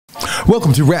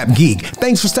Welcome to Rap Geek.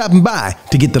 Thanks for stopping by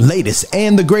to get the latest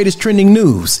and the greatest trending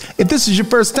news. If this is your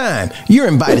first time, you're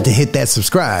invited to hit that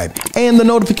subscribe and the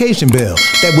notification bell.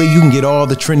 That way you can get all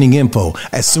the trending info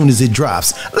as soon as it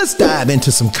drops. Let's dive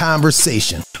into some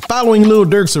conversation. Following Lil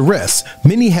Durk's arrest,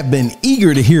 many have been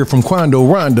eager to hear from Quando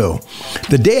Rondo.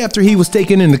 The day after he was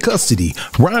taken into custody,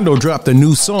 Rondo dropped a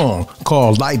new song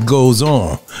called Life Goes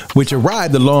On, which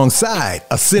arrived alongside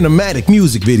a cinematic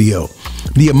music video.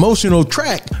 The emotional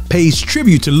track pays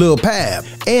tribute to Lil Pab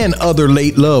and other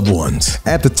late loved ones.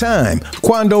 At the time,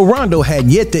 Quando Rondo had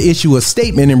yet to issue a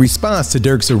statement in response to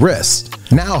Durk's arrest.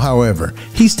 Now, however,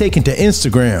 he's taken to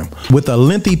Instagram with a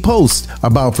lengthy post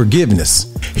about forgiveness.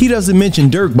 He doesn't mention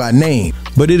Durk by name,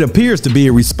 but it appears to be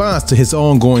a response to his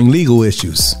ongoing legal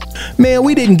issues. Man,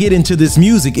 we didn't get into this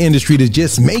music industry to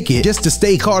just make it, just to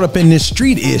stay caught up in this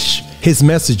street-ish. His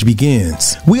message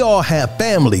begins. We all have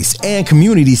families and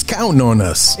communities counting on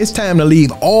us. It's time to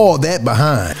leave all that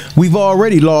behind. We've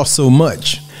already lost so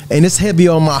much, and it's heavy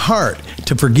on my heart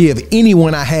to forgive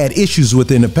anyone I had issues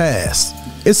with in the past.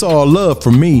 It's all love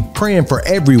from me, praying for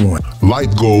everyone.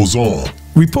 Life goes on.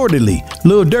 Reportedly,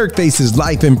 Lil Durk faces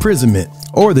life imprisonment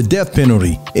or the death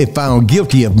penalty if found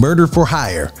guilty of murder for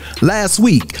hire. Last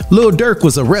week, Lil Durk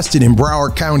was arrested in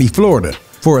Broward County, Florida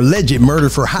for alleged murder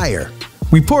for hire.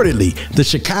 Reportedly, the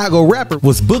Chicago rapper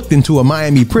was booked into a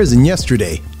Miami prison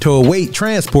yesterday to await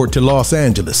transport to Los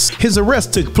Angeles. His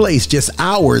arrest took place just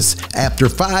hours after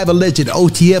 5 alleged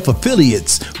OTF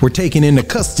affiliates were taken into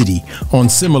custody on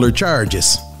similar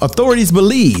charges. Authorities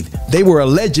believe they were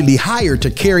allegedly hired to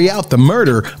carry out the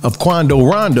murder of Quando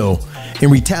Rondo in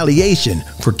retaliation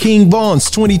for King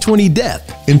Von's 2020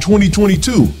 death. In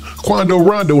 2022, Quando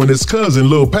Rondo and his cousin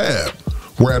Lil Pab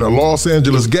were at a Los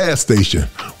Angeles gas station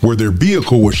where their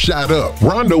vehicle was shot up.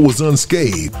 Rondo was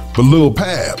unscathed, but Lil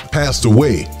Pab passed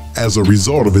away as a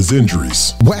result of his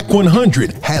injuries. Wack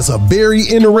 100 has a very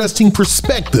interesting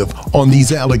perspective on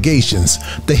these allegations.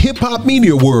 The hip-hop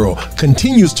media world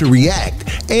continues to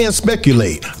react and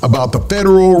speculate about the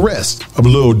federal arrest of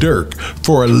Lil Durk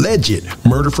for alleged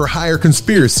murder for hire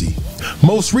conspiracy.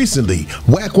 Most recently,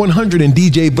 Wack 100 and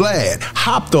DJ Vlad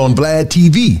hopped on Vlad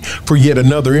TV for yet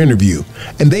another interview,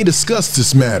 and they discussed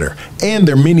this matter and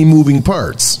their many moving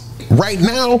parts. Right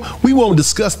now, we won't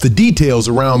discuss the details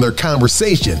around their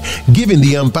conversation, given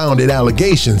the unfounded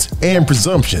allegations and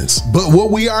presumptions. But what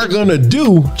we are gonna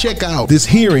do, check out this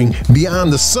hearing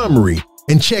beyond the summary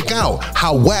and check out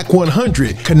how Wack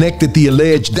 100 connected the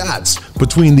alleged dots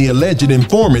between the alleged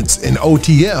informants and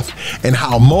OTF and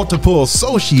how multiple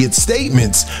associate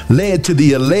statements led to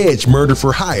the alleged murder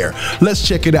for hire. Let's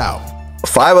check it out.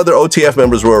 5 other OTF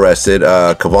members were arrested: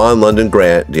 Kevon London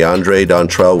Grant, DeAndre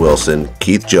Dontrell Wilson,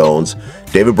 Keith Jones,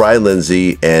 David Brian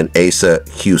Lindsay, and Asa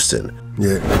Houston.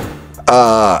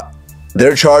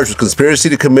 They're charged with conspiracy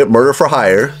to commit murder for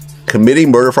hire, committing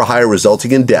murder for hire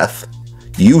resulting in death,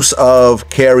 use of,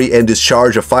 carry, and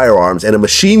discharge of firearms, and a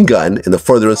machine gun in the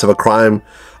furtherance of a crime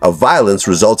of violence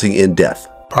resulting in death.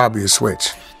 Probably a switch.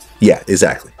 Yeah,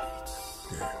 exactly.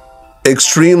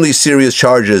 Extremely serious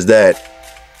charges that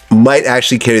might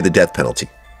actually carry the death penalty.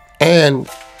 And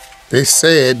they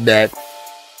said that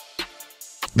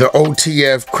the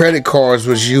OTF credit cards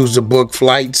was used to book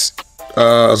flights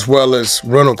as well as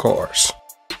rental cars,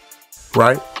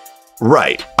 right?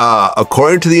 Right.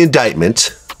 According to the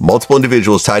indictment, multiple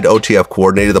individuals tied to OTF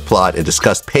coordinated the plot and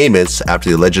discussed payments after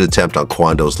the alleged attempt on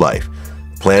Quando's life.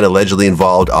 The plan allegedly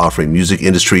involved offering music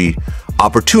industry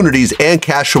opportunities and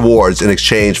cash rewards in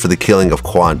exchange for the killing of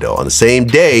Quando. On the same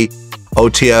day,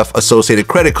 OTF associated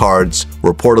credit cards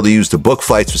were reportedly used to book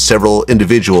flights for several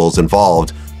individuals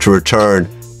involved to return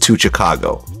to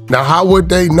Chicago. Now, how would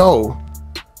they know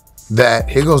that,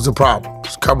 here goes the problem,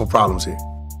 there's a couple problems here.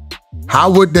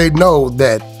 How would they know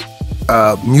that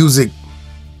music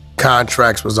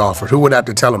contracts was offered? Who would have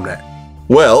to tell them that?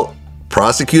 Well,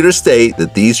 prosecutors state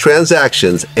that these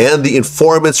transactions and the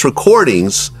informant's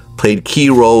recordings played key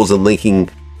roles in linking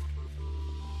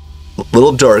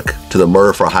Lil Durk to the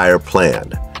murder for hire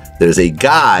plan. There's a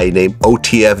guy named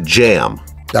OTF Jam.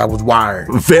 That was wired.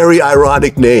 Very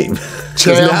ironic name.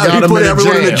 Jam got him in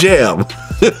everyone in the jam.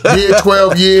 Did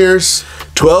 12 years.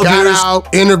 12 got years.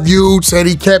 out, interviewed, said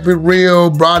he kept it real,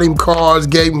 brought him cars,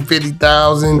 gave him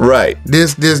 50,000. Right.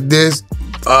 This.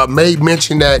 Made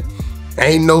mention that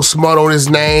ain't no smut on his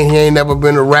name. He ain't never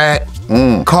been a rat.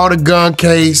 Caught a gun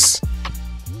case.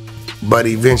 But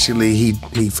eventually he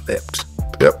flipped.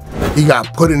 Yep. He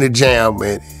got put in the jam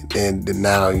and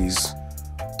now he's...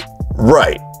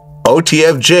 Right.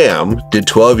 OTF Jam did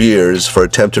 12 years for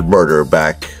attempted murder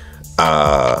back,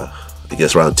 I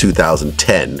guess around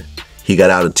 2010. He got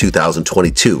out in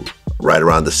 2022. right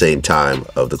around the same time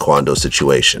of the Quando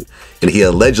situation. And he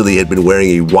allegedly had been wearing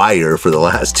a wire for the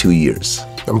last 2 years.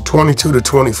 From 22 to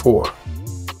 24.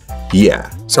 Yeah.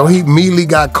 So he immediately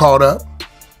got caught up?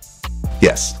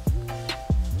 Yes.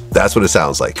 That's what it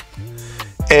sounds like.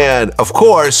 And of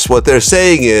course, what they're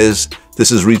saying is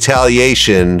this is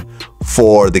retaliation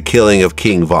for the killing of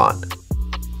King Von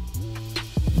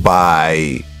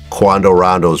by Quando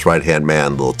Rondo's right-hand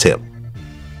man, Lil Tim.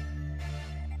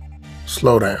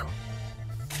 Slow down.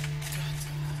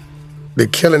 The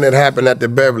killing that happened at the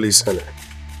Beverly Center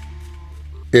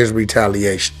is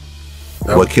retaliation.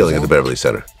 What killing at the Beverly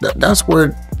Center? That's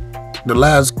where the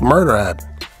last murder happened.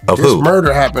 Of this who?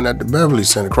 Murder happened at the Beverly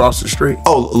Center across the street.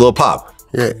 Oh, Lil Pop.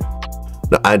 Yeah.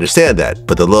 No, I understand that,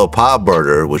 but the Lil Pop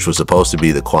murder, which was supposed to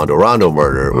be the Quando Rondo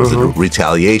murder, was a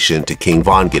retaliation to King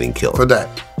Von getting killed. For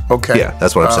that. Okay. Yeah,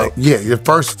 that's what I'm saying. Yeah,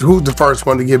 who's the first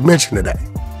one to get mentioned today?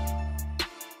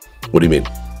 What do you mean?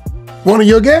 One of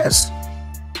your guests.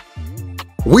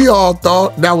 We all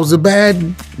thought that was a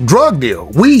bad drug deal,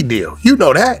 weed deal. You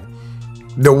know that.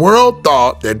 The world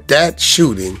thought that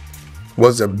shooting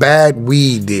was a bad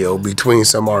weed deal between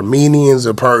some Armenians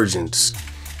or Persians.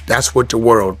 That's what the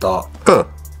world thought. Huh.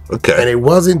 Okay. And it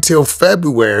wasn't until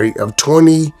February of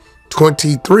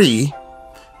 2023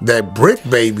 that Brick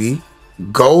Baby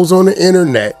goes on the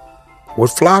internet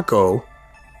with Flacco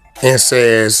and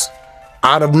says,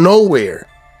 out of nowhere,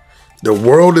 the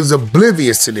world is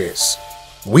oblivious to this.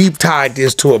 We've tied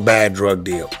this to a bad drug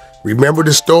deal. Remember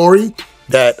the story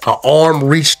that an arm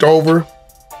reached over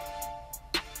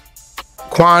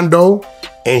Quando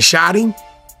and shot him?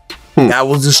 That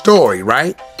was the story,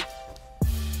 right?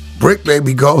 Brick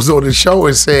Baby goes on the show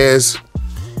and says,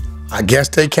 I guess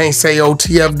they can't say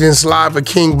OTF didn't slide for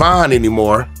King Von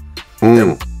anymore.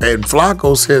 And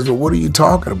Flacco says, well, what are you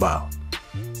talking about?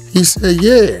 He said,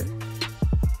 yeah,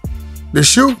 the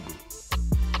shooting.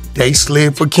 They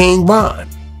slid for King Von,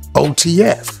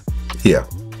 OTF. Yeah.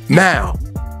 Now,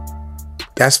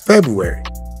 that's February.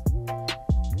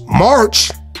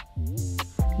 March,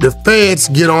 the feds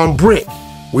get on Brick.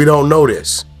 We don't know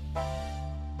this.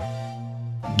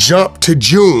 Jump to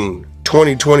June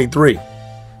 2023.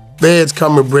 Feds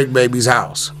come to Brick Baby's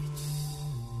house.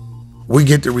 We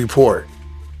get the report.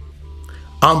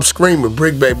 I'm screaming,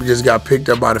 Brick Baby just got picked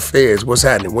up by the feds. What's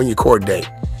happening? When your court date?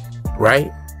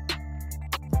 Right?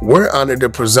 We're under the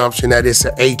presumption that it's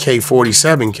an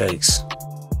AK-47 case.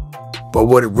 But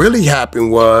what really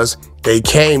happened was they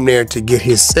came there to get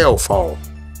his cell phone.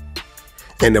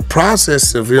 In the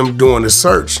process of him doing the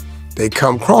search, they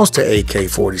come across the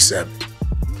AK-47.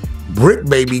 Brick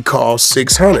Baby calls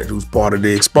 600, who's part of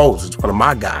the exposures, one of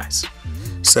my guys.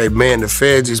 Say, man, the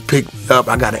feds just picked me up.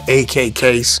 I got an AK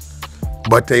case,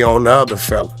 but they on the other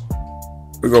fella.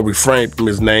 We're gonna refrain from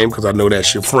his name because I know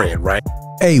that's your friend, right?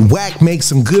 Hey, Wack makes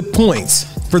some good points.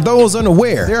 For those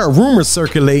unaware, there are rumors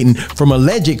circulating from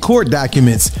alleged court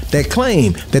documents that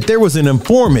claim that there was an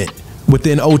informant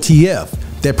within OTF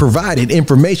that provided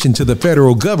information to the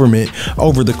federal government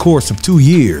over the course of 2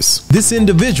 years. This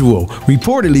individual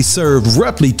reportedly served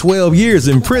roughly 12 years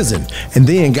in prison and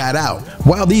then got out.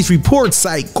 While these reports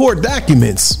cite court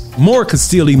documents, more could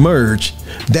still emerge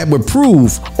that would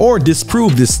prove or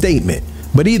disprove this statement.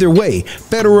 But either way,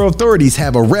 federal authorities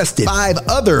have arrested 5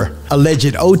 other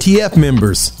alleged OTF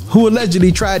members who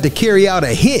allegedly tried to carry out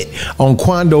a hit on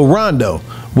Quando Rondo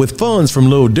with funds from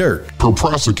Lil Durk. Per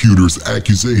prosecutors'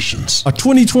 accusations, A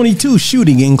 2022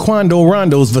 shooting in Quando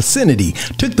Rondo's vicinity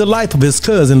took the life of his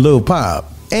cousin Lil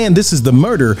Pop. And this is the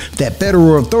murder that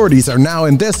federal authorities are now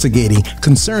investigating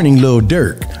concerning Lil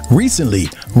Durk. Recently,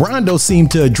 Rondo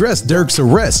seemed to address Durk's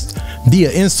arrest via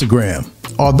Instagram.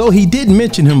 Although he didn't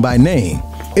mention him by name,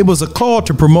 it was a call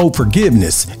to promote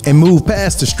forgiveness and move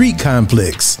past the street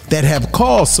conflicts that have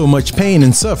caused so much pain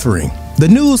and suffering. The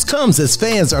news comes as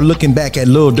fans are looking back at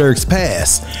Lil Durk's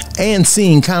past and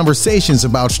seeing conversations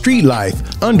about street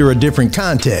life under a different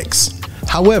context.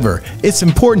 However, it's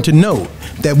important to note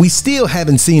that we still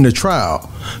haven't seen a trial,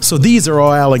 so these are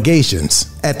all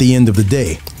allegations at the end of the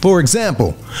day. For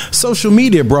example, social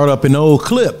media brought up an old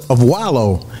clip of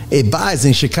Wallow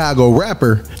advising Chicago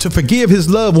rapper to forgive his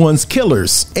loved one's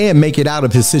killers and make it out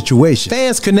of his situation.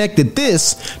 Fans connected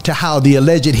this to how the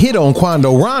alleged hit on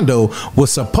Quando Rondo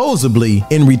was supposedly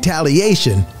in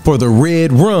retaliation for the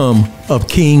red rum of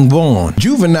King Von.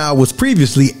 Juvenile was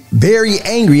previously very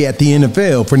angry at the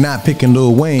NFL for not picking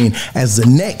Lil Wayne as the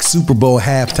next Super Bowl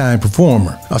halftime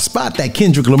performer, a spot that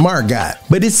Kendrick Lamar got.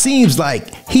 But it seems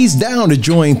like he's down to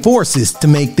join forces to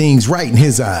make things right in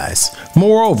his eyes.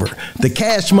 Moreover, the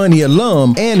Cash Money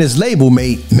alum and his label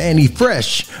mate, Manny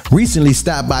Fresh, recently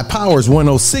stopped by Powers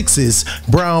 106's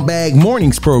Brown Bag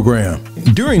Mornings program,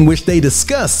 during which they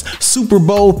discussed Super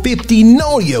Bowl 50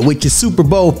 Noya, which is Super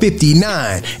Bowl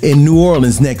 59 in New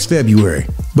Orleans next February.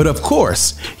 But of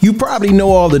course, you probably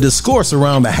know all the discourse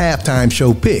around the halftime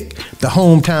show pick, the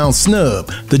hometown snub,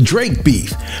 the Drake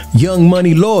beef, Young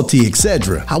Money loyalty,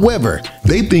 etc. However,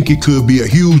 they think it could be a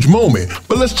huge moment,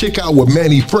 but let's check out what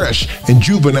Manny Fresh and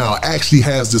Juvenile actually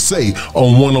has to say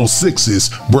on 106's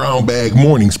Brown Bag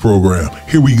Mornings program.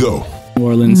 Here we go. New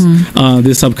Orleans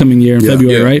this upcoming year in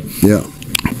February, right? Yeah.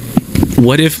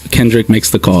 What if Kendrick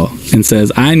makes the call and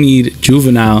says, I need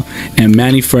Juvenile and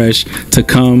Manny Fresh to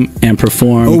come and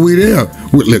perform? Oh, we there.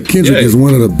 Look, Kendrick is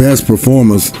one of the best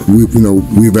performers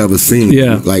we've ever seen.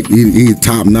 Yeah. Like, he's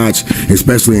top notch,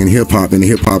 especially in hip-hop, in the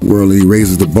hip-hop world, and he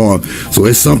raises the bar. So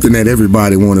it's something that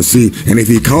everybody want to see. And if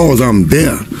he calls, I'm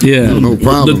there. Yeah. No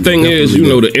problem. The thing is,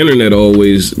 the internet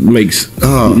always makes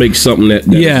something that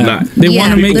is not. They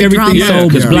want to make everything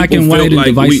so black and white and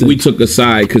divisive. We took a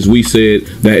side because we said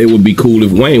that it would be cool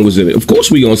if Wayne was in it. Of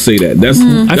course we gonna say that.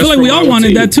 I feel like we all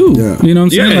wanted that too. Yeah. You know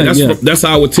what I'm saying? That's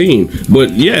our team.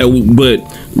 But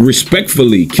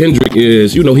respectfully, Kendrick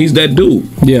is, he's that dude.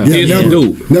 Yeah. He's that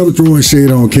dude. Never throwing shade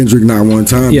on Kendrick not one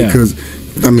time because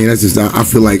that's just, I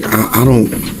feel like I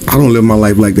don't live my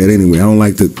life like that anyway. I don't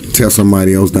like to tear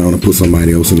somebody else down and put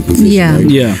somebody else in a position. Yeah. Right?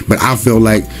 Yeah. But I feel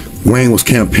like Wayne was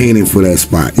campaigning for that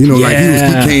spot. Like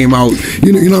he came out,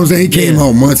 you know what I'm saying? He came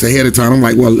out months ahead of time. I'm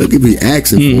like, well, look, if he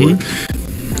asking for it,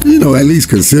 at least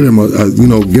consider him,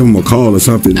 give him a call or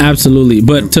something. Absolutely.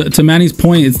 But to Manny's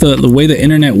point, it's the way the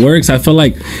internet works. I feel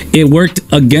like it worked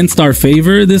against our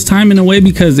favor this time in a way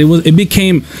because it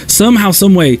became somehow,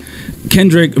 some way,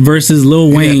 Kendrick versus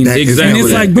Lil Wayne. Exactly. And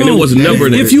it's like, bro, and it was never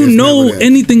if you know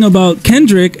anything about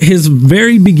Kendrick, his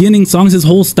very beginning songs, his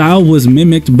whole style was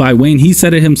mimicked by Wayne. He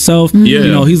said it himself.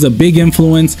 Yeah. He's a big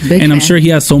influence, and I'm sure he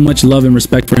has so much love and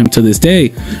respect for him to this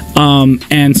day.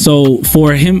 And so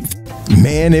for him,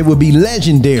 man, it would be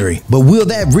legendary. But will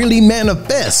that really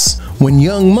manifest when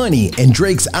Young Money and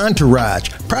Drake's entourage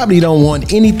probably don't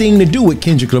want anything to do with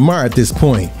Kendrick Lamar at this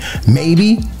point?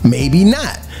 Maybe, maybe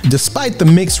not. Despite the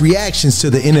mixed reactions to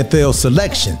the NFL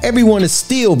selection, everyone is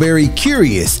still very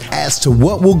curious as to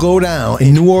what will go down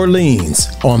in New Orleans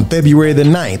on February the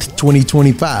 9th,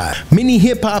 2025. Many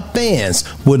hip-hop fans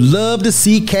would love to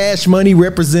see Cash Money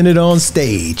represented on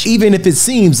stage, even if it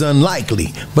seems unlikely.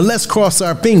 But let's cross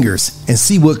our fingers and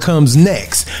see what comes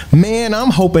next. Man,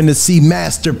 I'm hoping to see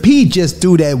Master P just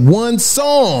do that one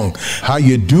song. How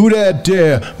you do that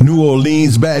there, New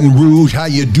Orleans, Baton Rouge? How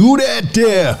you do that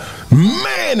there?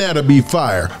 Man, that'll be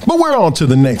fire. But we're on to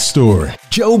the next story.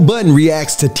 Joe Budden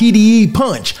reacts to TDE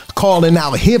Punch, calling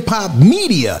out hip-hop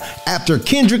media after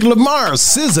Kendrick Lamar's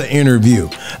SZA interview.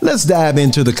 Let's dive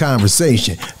into the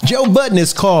conversation. Joe Budden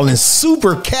is calling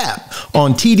super cap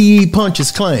on TDE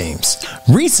Punch's claims.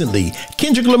 Recently,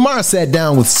 Kendrick Lamar sat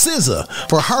down with SZA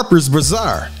for Harper's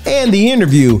Bazaar, and the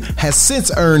interview has since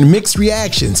earned mixed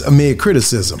reactions amid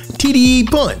criticism.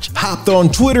 TDE Punch hopped on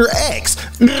Twitter X,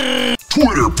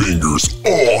 Twitter fingers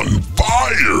on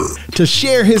fire, to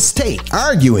share his take,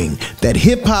 arguing that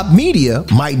hip-hop media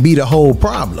might be the whole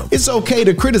problem. It's okay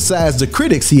to criticize the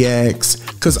critics, he asks,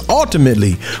 because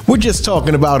ultimately, we're just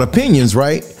talking about opinions,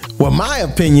 right? Well, my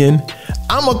opinion,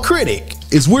 I'm a critic,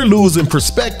 is we're losing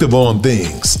perspective on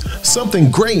things.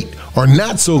 Something great or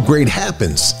not so great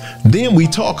happens. Then we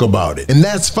talk about it, and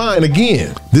that's fine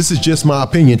again. This is just my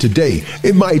opinion today.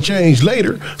 It might change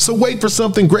later, so wait for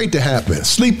something great to happen.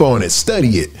 Sleep on it,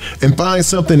 study it, and find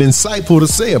something insightful to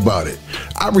say about it.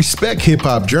 I respect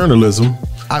hip-hop journalism.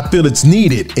 I feel it's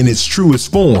needed in its truest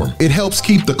form. It helps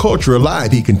keep the culture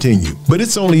alive, he continued. But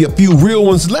it's only a few real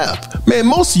ones left. Man,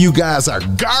 most of you guys are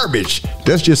garbage.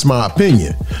 That's just my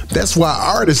opinion. That's why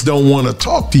artists don't want to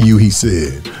talk to you, he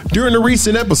said. During a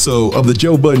recent episode of the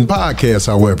Joe Budden podcast,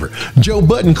 however, Joe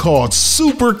Budden called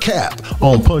super cap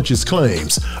on Punch's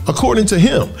claims. According to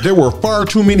him, there were far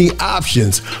too many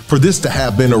options for this to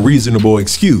have been a reasonable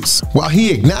excuse. While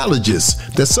he acknowledges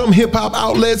that some hip-hop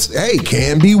outlets,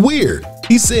 can be weird.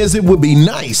 He says it would be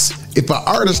nice if an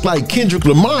artist like Kendrick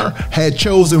Lamar had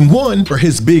chosen one for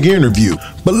his big interview.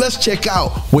 But let's check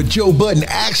out what Joe Budden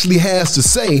actually has to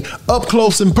say up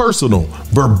close and personal,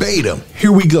 verbatim.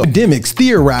 Here we go. Akademiks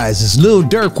theorizes Lil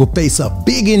Durk will face a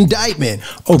big indictment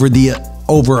over the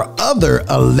over other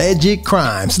alleged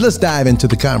crimes. Let's dive into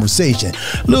the conversation.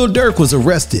 Lil Durk was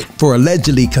arrested for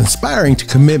allegedly conspiring to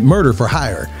commit murder for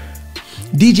hire.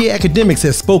 DJ Akademiks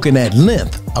has spoken at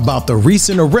length about the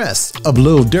recent arrest of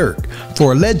Lil Durk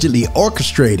for allegedly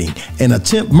orchestrating an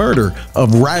attempt murder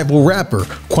of rival rapper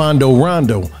Quando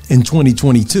Rondo in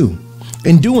 2022.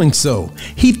 In doing so,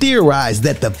 he theorized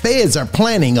that the feds are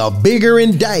planning a bigger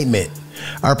indictment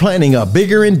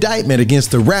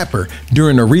against the rapper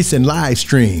during a recent live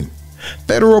stream.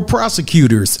 Federal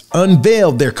prosecutors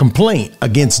unveiled their complaint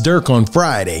against Durk on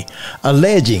Friday,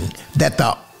 alleging that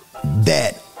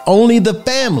Only the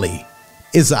Family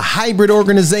is a hybrid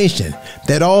organization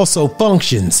that also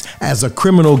functions as a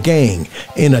criminal gang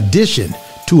in addition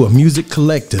to a music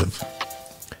collective.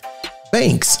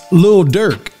 Banks, Lil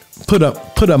Durk,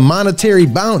 put a monetary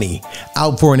bounty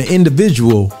out for an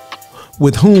individual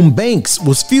with whom Banks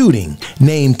was feuding,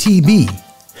 named TB.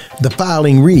 The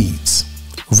filing reads,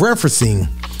 referencing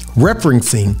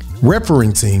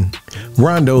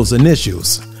Rondo's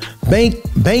initials.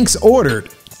 Banks ordered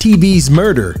TB's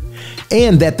murder,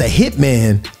 and that the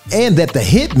hitman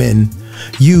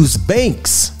used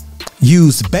Banks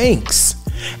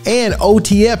and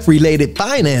OTF related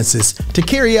finances to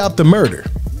carry out the murder.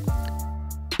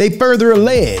 They further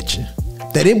allege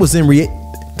that it was in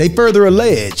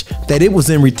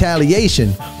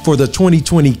retaliation for the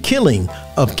 2020 killing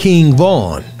of King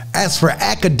Von. As for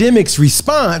Akademiks'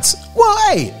 response, well,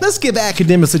 hey, let's give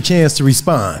Akademiks a chance to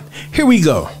respond. Here we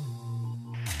go.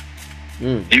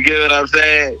 You get what I'm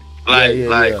saying? Like,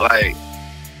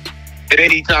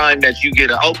 anytime that you get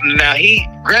an opening, now he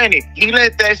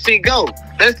let that shit go.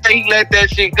 Let's say he let that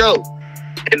shit go.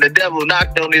 And the devil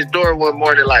knocked on his door one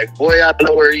morning like, boy, I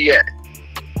know where he at.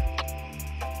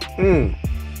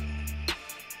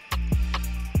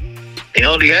 He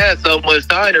only had so much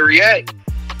time to react.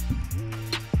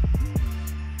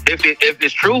 If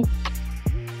it's true,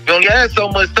 he only had so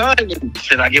much time.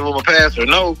 Should I give him a pass or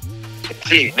no?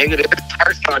 Shit, nigga, that's the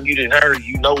first time you didn't heard,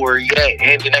 you know where he at.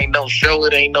 And it ain't no show,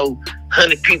 it ain't no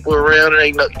 100 people around, it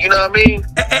ain't no, you know what I mean?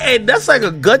 And that's like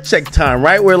a gut check time,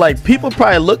 right? Where like people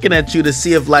probably looking at you to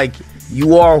see if like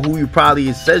you are who you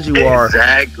probably says you are.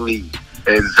 Exactly.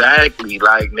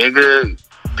 Like, nigga,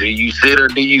 do you sit or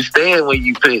do you stand when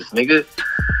you piss, nigga?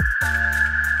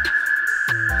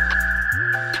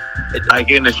 Like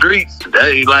in the streets,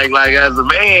 like as a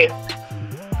man,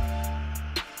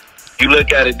 you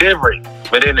look at it different.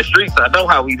 But in the streets, I know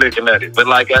how we looking at it. But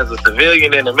like as a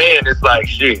civilian and a man, it's like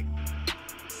shit.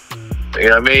 You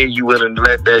know what I mean? You willing to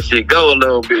let that shit go a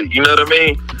little bit. You know what I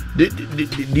mean? Do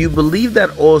you believe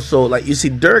that also? Like, you see,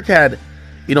 Durk had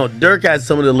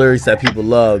some of the lyrics that people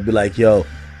love. Be like, yo,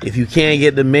 if you can't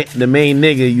get the main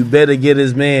nigga, you better get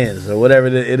his mans or whatever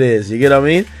it is. You get what I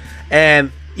mean?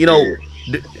 And, you know,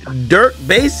 Durk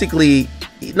basically,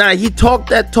 he talked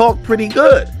that talk pretty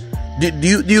good.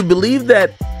 Do you believe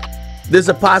that there's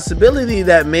a possibility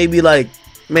that maybe like,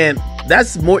 man,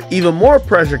 that's even more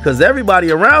pressure because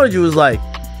everybody around you is like,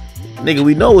 nigga,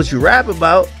 we know what you rap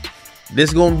about.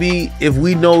 This gonna be if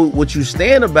we know what you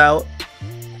stand about.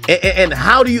 And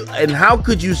how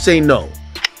could you say no?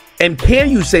 And can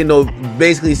you say no?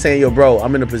 Basically saying, yo, bro,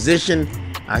 I'm in a position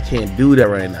I can't do that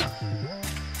right now.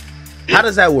 How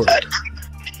does that work?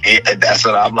 That's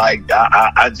what I'm like.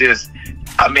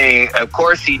 I mean, of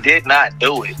course he did not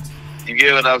do it. You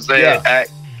get what I'm saying? Yeah.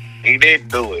 He didn't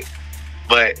do it,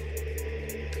 but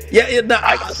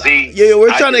I can see. Yeah,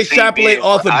 we're trying to extrapolate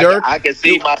off of Durk. I can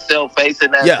see myself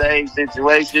facing that same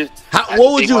situation.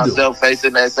 What would you do? Myself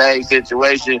facing that same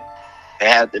situation and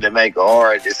have to make a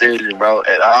hard decision, bro.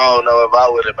 And I don't know if I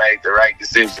would have made the right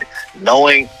decision,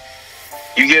 knowing.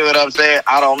 You get what I'm saying?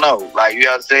 I don't know. Like, you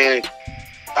know what I'm saying?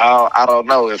 I don't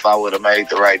know if I would have made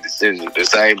the right decision, the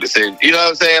same decision. You know what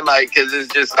I'm saying? Like, because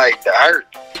it's just like the hurt.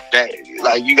 That,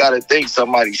 like, you got to think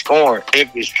somebody's scoring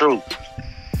if it's true.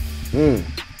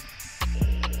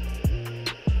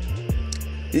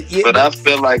 But I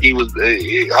feel like he was,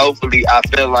 hopefully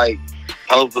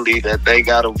that they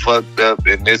got him fucked up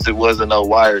and it wasn't no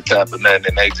wiretap or nothing.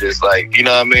 And they just like, you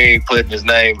know what I mean? Putting his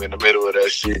name in the middle of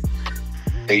that shit.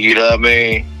 And you know what I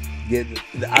mean? Yeah,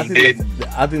 I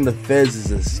think the feds is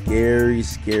a scary,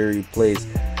 scary place.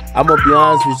 I'm gonna be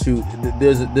honest with you.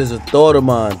 There's a thought of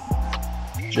mine.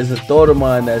 There's a thought of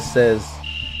mine that says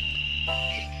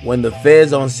when the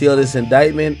feds unseal this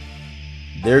indictment,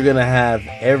 they're gonna have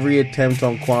every attempt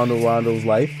on Quando Rondo's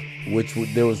life, which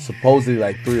there was supposedly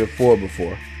like 3 or 4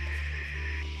 before.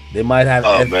 They might have.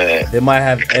 They might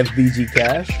have FBG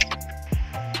cash.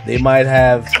 They might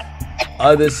have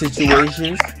other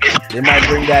situations. They might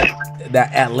bring that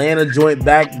Atlanta joint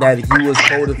back that he was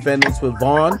co-defendants with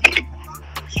Vaughn.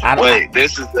 Wait,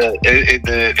 this is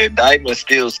the indictment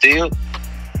still?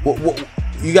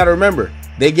 You got to remember,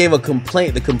 they gave a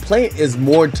complaint. The complaint is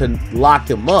more to lock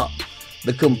him up.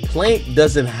 The complaint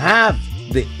doesn't have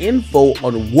the info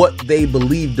on what they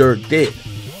believe Durk did.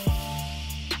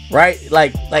 Right?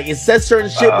 Like it says certain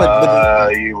shit,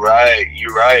 but you're right.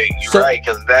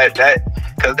 Because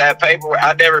that paperwork,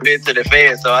 I never been to the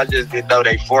Fed, so I just didn't know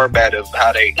they format of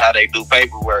how they do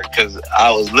paperwork. Because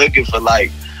I was looking for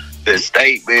like the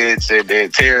statements and the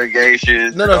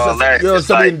interrogations. So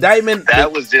the indictment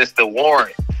that was just the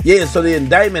warrant. Yeah, so the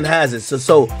indictment has it.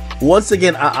 So once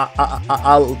again,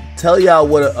 I'll tell y'all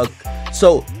what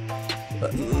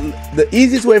the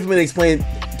easiest way for me to explain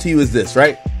to you is this,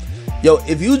 right? Yo,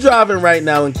 if you driving right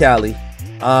now in Cali,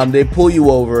 they pull you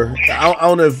over. I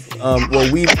don't know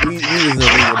if we was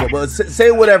illegal, but say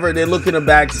whatever. They look in the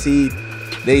back seat,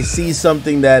 they see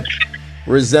something that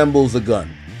resembles a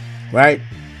gun, right?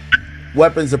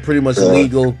 Weapons are pretty much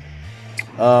illegal.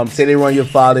 Say they run your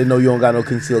file, they know you don't got no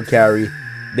concealed carry.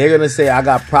 They're gonna say, I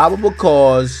got probable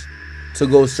cause to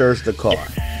go search the car.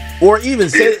 Or even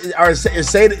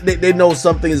say they know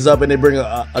something is up and they bring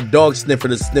a dog sniffer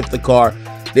to sniff the car.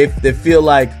 They feel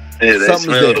like something's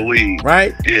there, the weed.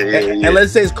 Right? Yeah. And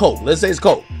let's say it's coke.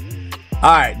 All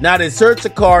right, now they search the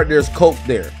car, there's coke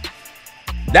there.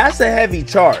 That's a heavy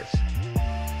charge.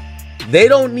 They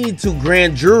don't need to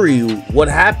grand jury you. What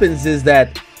happens is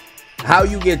that how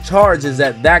you get charged is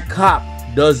that cop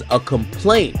does a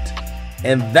complaint.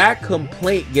 And that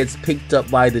complaint gets picked up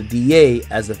by the DA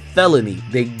as a felony.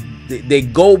 They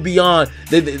go beyond.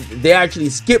 They actually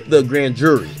skip the grand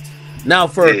jury. Now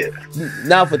for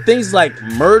things like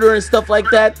murder and stuff like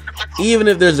that, even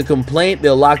if there's a complaint,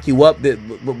 they'll lock you up.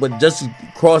 But just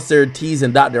cross their T's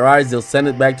and dot their I's, they'll send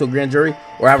it back to a grand jury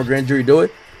or have a grand jury do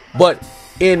it. But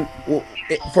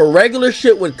for regular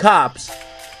shit with cops,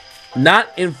 not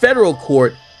in federal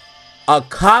court. A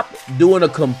cop doing a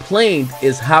complaint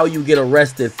is how you get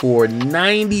arrested for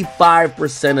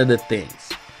 95% of the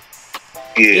things.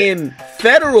 Yeah. In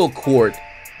federal court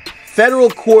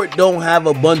don't have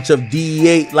a bunch of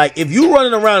DEA. Like, if you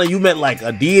running around and you met like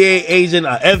a DEA agent,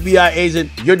 an FBI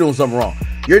agent, you're doing something wrong.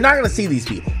 You're not going to see these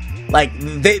people. Like,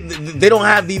 they don't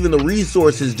have even the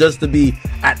resources just to be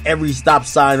at every stop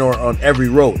sign or on every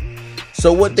road.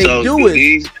 So what they do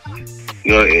is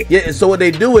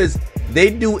they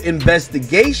do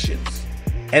investigations,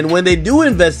 and when they do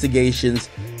investigations,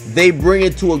 they bring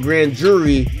it to a grand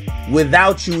jury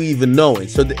without you even knowing.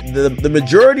 So the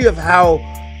majority of how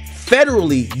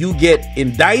federally you get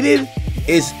indicted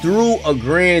is through a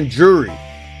grand jury.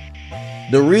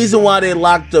 The reason why they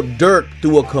locked up Durk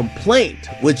through a complaint,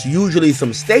 which usually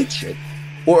some state shit,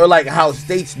 or like how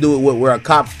states do it, where a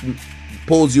cop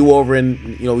pulls you over and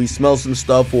he smells some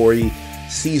stuff or he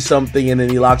sees something and then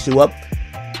he locks you up.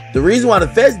 The reason why the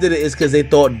feds did it is because they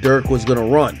thought Durk was going to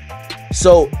run.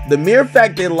 So the mere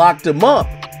fact they locked him up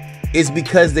is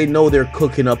because they know they're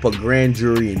cooking up a grand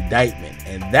jury indictment.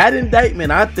 And that indictment,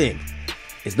 I think,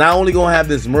 is not only going to have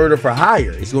this murder for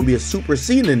hire, it's going to be a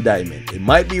superseding indictment. It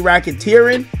might be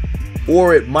racketeering,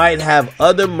 or it might have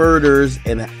other murders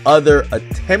and other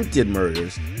attempted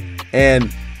murders. And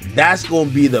that's going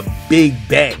to be the big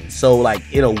bang. So like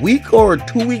in a week or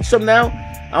 2 weeks from now,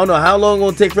 I don't know how long it's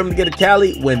going to take for him to get to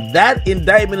Cali. When that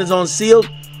indictment is unsealed,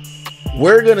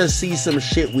 we're going to see some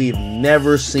shit we've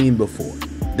never seen before.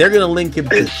 They're going to link him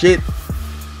to shit.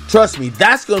 Trust me,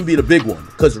 that's going to be the big one.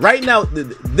 Because right now,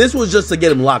 this was just to get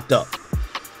him locked up.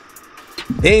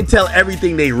 They didn't tell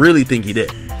everything they really think he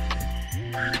did.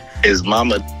 His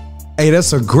mama. Hey,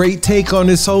 that's a great take on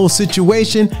this whole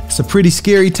situation. It's a pretty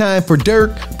scary time for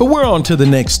Durk, but we're on to the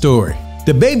next story.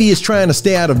 The Baby is trying to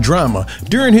stay out of drama.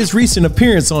 During his recent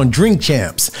appearance on Drink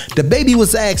Champs, the Baby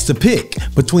was asked to pick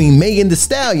between Megan Thee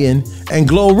Stallion and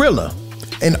Glorilla,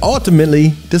 and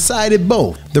ultimately decided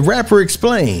both. The rapper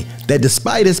explained that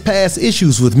despite his past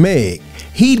issues with Meg,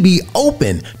 he'd be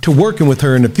open to working with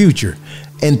her in the future,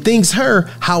 and thinks her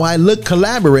How I Look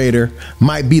collaborator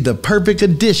might be the perfect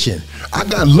addition. I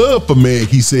got love for Meg,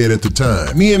 he said at the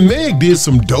time. Me and Meg did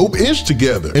some dope ish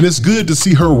together, and it's good to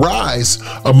see her rise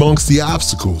amongst the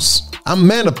obstacles. I'm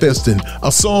manifesting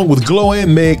a song with Glow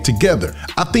and Meg together.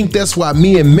 I think that's why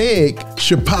me and Meg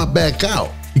should pop back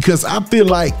out, because I feel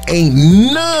like ain't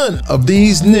none of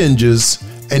these ninjas,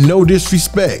 and no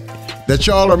disrespect, that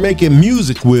y'all are making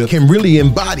music with can really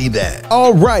embody that.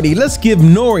 Alrighty, let's give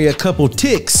Nori a couple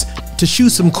ticks to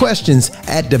shoot some questions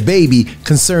at the Baby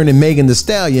concerning Megan Thee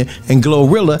Stallion and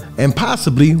Glorilla, and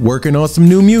possibly working on some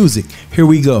new music. Here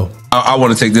we go. I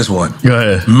want to take this one. Go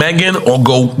ahead. Megan or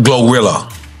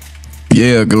Glorilla?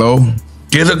 Yeah, Glow.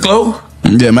 Get a Glow?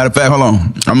 Yeah, matter of fact, hold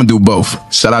on. I'm gonna do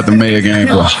both. Shout out to Meg and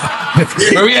Bro.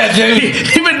 Where we at, Jamie?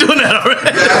 He been doing that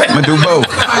already. I'm gonna do both.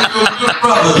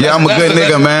 Yeah, I'm a good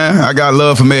nigga, man. I got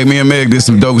love for Meg. Me and Meg did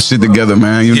some dope shit together,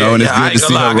 man. You know, and it's good to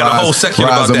see her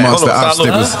rise amongst the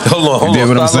obstacles. Hold on. You know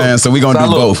what I'm saying? So we gonna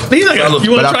do both.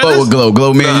 But I fuck with Glow.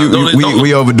 Glow, man,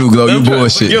 we overdo Glow. You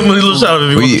bullshit. Give him a little shout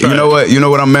out if you know what? You know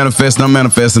what I'm manifesting? I'm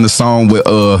manifesting the song with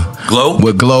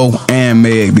Glow and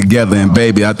Meg together. And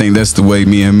baby, I think that's the way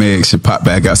me and Meg should pop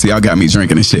back out. See, y'all got me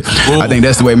drinking and shit. I think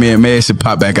that's the way me and Meg should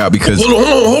pop back out because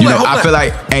I feel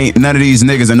like ain't none of these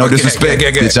niggas, and no disrespect,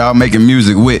 that y'all making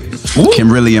music with can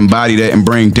really embody that and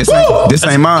bring this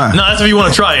ain't mine. No, that's if you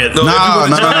want to try it. No. Yeah,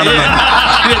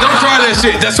 don't try that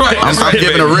shit. That's right. I'm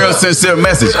giving a real sincere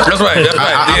message. That's right.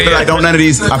 I feel like don't none of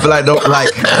these. I feel like don't like.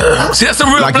 See, that's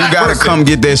some real like you gotta come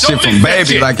get that shit from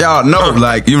baby. Like y'all know,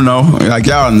 like you know, like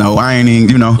y'all know. I ain't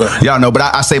even y'all know. But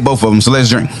I say both of them. So let's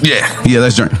drink. Yeah,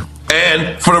 let's drink.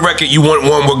 And for the record, you want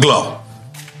one with Glow.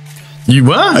 You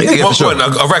what? Yeah, for sure.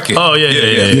 A record. Oh yeah.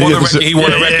 For the record, he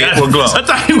want a record with Glow. I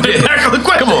thought he went back on the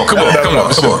question.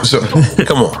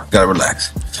 Come on. Gotta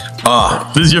relax.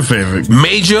 This is your favorite.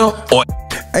 Major or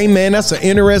Hey man, that's an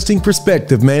interesting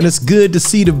perspective, man. It's good to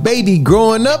see the baby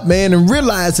growing up, man, and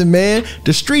realizing, man,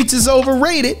 the streets is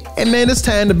overrated, and man, it's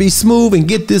time to be smooth and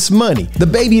get this money. The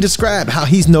baby described how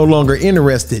he's no longer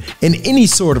interested in any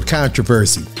sort of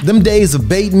controversy. Them days of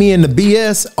bait me in the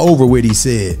BS, over with, he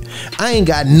said. I ain't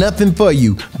got nothing for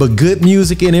you but good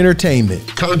music and entertainment.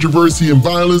 Controversy and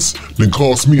violence done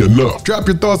cost me enough. Drop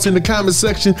your thoughts in the comment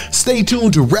section. Stay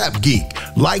tuned to Rap Geek.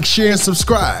 Like, share, and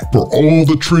subscribe for all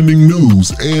the trending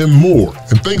news and more.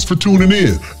 And thanks for tuning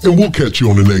in, and we'll catch you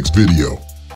on the next video.